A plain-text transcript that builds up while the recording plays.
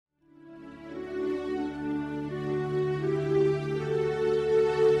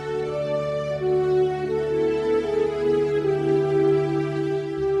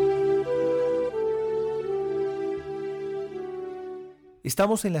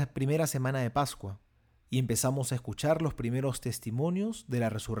Estamos en la primera semana de Pascua y empezamos a escuchar los primeros testimonios de la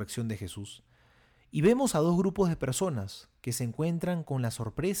resurrección de Jesús. Y vemos a dos grupos de personas que se encuentran con la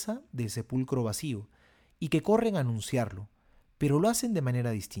sorpresa del sepulcro vacío y que corren a anunciarlo, pero lo hacen de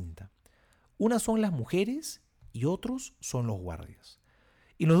manera distinta. Unas son las mujeres y otros son los guardias.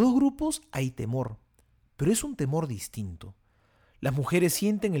 En los dos grupos hay temor, pero es un temor distinto. Las mujeres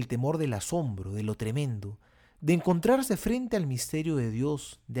sienten el temor del asombro, de lo tremendo, de encontrarse frente al misterio de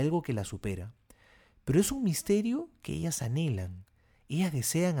Dios, de algo que la supera. Pero es un misterio que ellas anhelan, ellas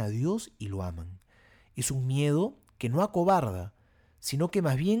desean a Dios y lo aman. Es un miedo que no acobarda, sino que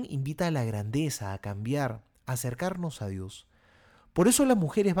más bien invita a la grandeza, a cambiar, a acercarnos a Dios. Por eso las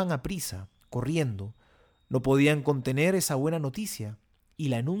mujeres van a prisa, corriendo. No podían contener esa buena noticia y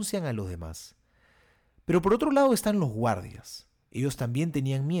la anuncian a los demás. Pero por otro lado están los guardias. Ellos también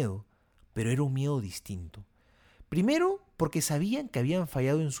tenían miedo, pero era un miedo distinto. Primero, porque sabían que habían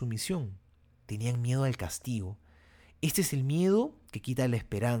fallado en su misión. Tenían miedo al castigo. Este es el miedo que quita la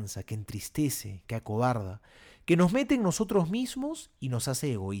esperanza, que entristece, que acobarda, que nos mete en nosotros mismos y nos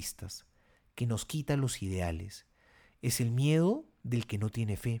hace egoístas, que nos quita los ideales. Es el miedo del que no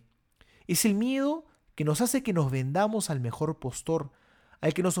tiene fe. Es el miedo que nos hace que nos vendamos al mejor postor,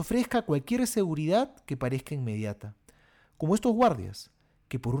 al que nos ofrezca cualquier seguridad que parezca inmediata. Como estos guardias,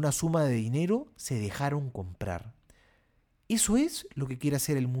 que por una suma de dinero se dejaron comprar. Eso es lo que quiere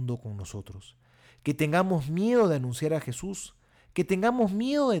hacer el mundo con nosotros. Que tengamos miedo de anunciar a Jesús, que tengamos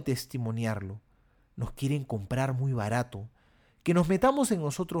miedo de testimoniarlo. Nos quieren comprar muy barato, que nos metamos en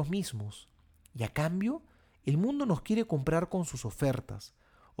nosotros mismos. Y a cambio, el mundo nos quiere comprar con sus ofertas,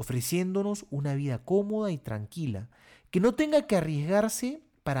 ofreciéndonos una vida cómoda y tranquila, que no tenga que arriesgarse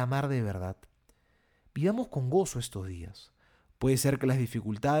para amar de verdad. Vivamos con gozo estos días. Puede ser que las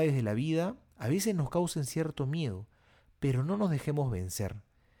dificultades de la vida a veces nos causen cierto miedo, pero no nos dejemos vencer.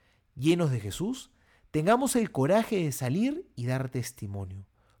 Llenos de Jesús, tengamos el coraje de salir y dar testimonio,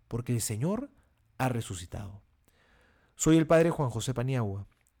 porque el Señor ha resucitado. Soy el Padre Juan José Paniagua,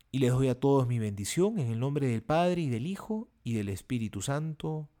 y les doy a todos mi bendición en el nombre del Padre y del Hijo y del Espíritu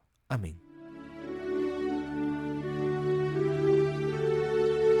Santo. Amén.